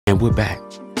And we're back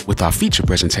with our feature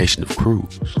presentation of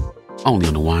Cruise, only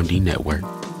on the YMD network.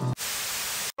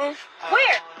 Where?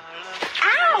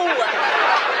 Ow!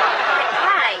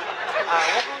 Hi.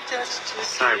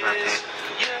 Sorry about that.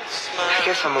 I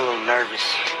guess I'm a little nervous.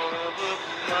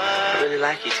 I really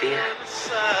like you, Tia.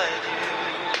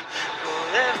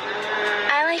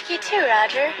 I like you too,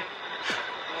 Roger.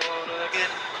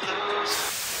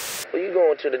 Who you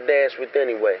going to the dance with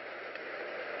anyway?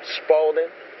 Spalding?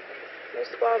 Who's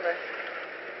Spalding?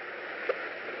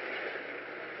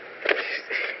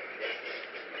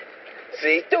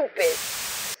 See? Stupid!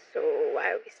 So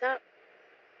why we stop?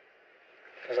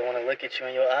 Because I want to look at you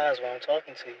in your eyes while I'm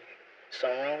talking to you.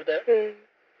 Something wrong with that?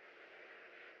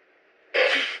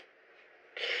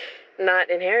 Not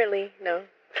inherently, no.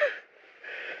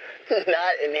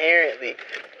 Not inherently.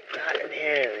 Not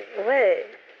inherently. What?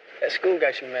 That school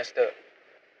got you messed up.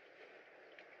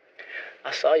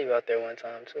 I saw you out there one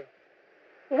time, too.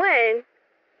 When?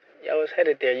 Y'all was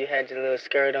headed there. You had your little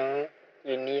skirt on,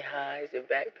 your knee-highs, your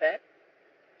backpack.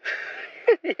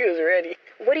 You was ready.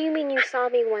 What do you mean you saw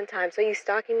me one time? So you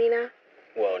stalking me now?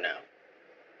 Well, no.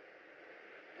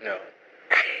 No.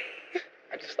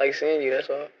 I just like seeing you, that's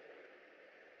all.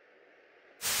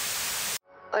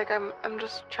 Like, I'm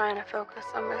just trying to focus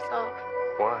on myself.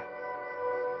 Why?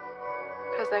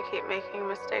 Because I keep making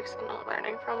mistakes and not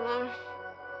learning from them.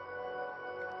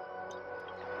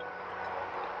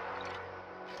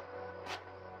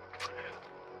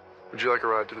 Would you like a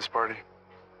ride to this party?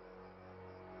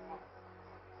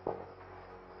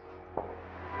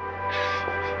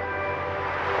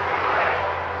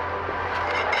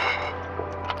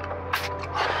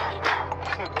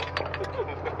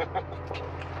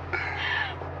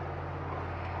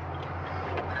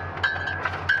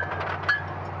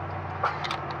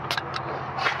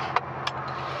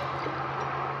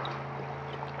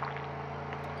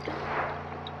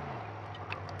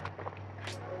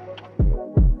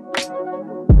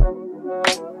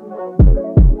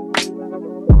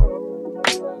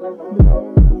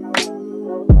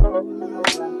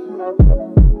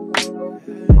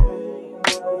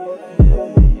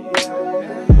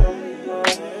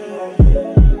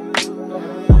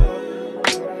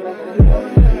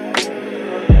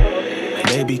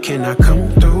 Baby, can I come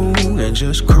through and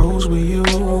just cruise with you?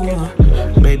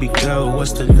 Baby girl,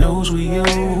 what's the news with you?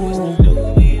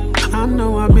 I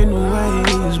know I've been away,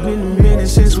 it's been a minute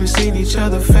since we've seen each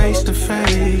other face to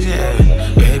face,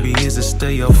 yeah. Baby, is it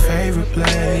still your favorite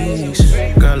place?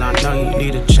 Girl, I know you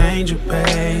need a change of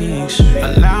pace.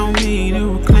 Allow me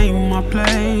to reclaim my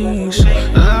place.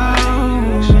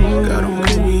 Oh, girl, don't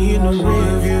leave me in the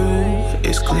rear view.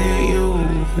 It's clear you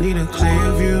need a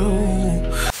clear view.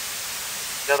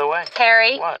 The other way.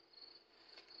 Harry. What?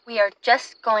 We are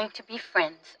just going to be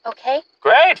friends, okay?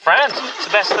 Great, friends. It's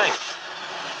the best thing.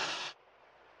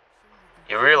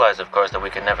 You realize, of course, that we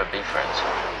could never be friends.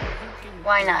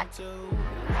 Why not?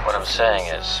 What I'm saying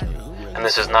is, and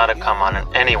this is not a come on in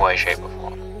any way, shape, or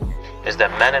form, is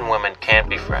that men and women can't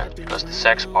be friends because the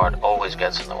sex part always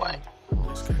gets in the way.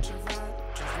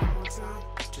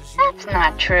 That's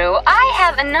not true. I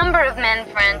have a number of men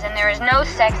friends and there is no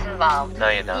sex involved. No,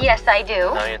 you don't. Yes, I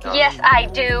do. No, you don't. Yes, I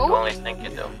do. You only think you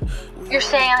do. You're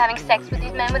saying I'm having sex with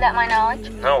these men without my knowledge?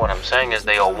 No, what I'm saying is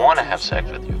they all want to have sex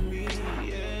with you.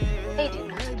 They do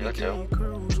not. Do too.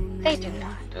 They do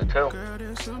not. Do too.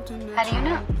 How do you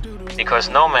know? Because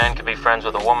no man can be friends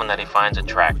with a woman that he finds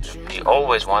attractive. He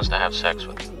always wants to have sex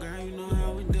with her.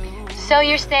 So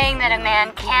you're saying that a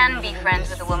man can be friends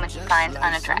with a woman he finds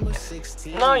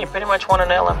unattractive? No, you pretty much want to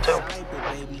nail him too.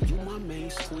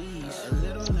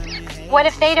 What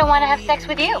if they don't want to have sex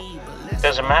with you?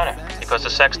 Doesn't matter, because the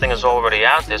sex thing is already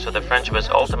out there, so the friendship is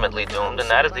ultimately doomed, and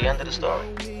that is the end of the story.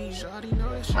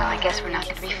 Well, I guess we're not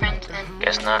going to be friends then.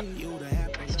 Guess not.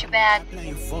 It's too bad.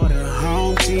 For the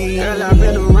home team, girl, I've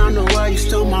been around the world, you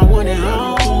still my one and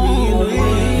only.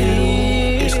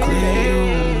 It's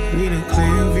clear you need a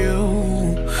clear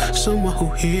view, someone who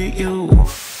hear you.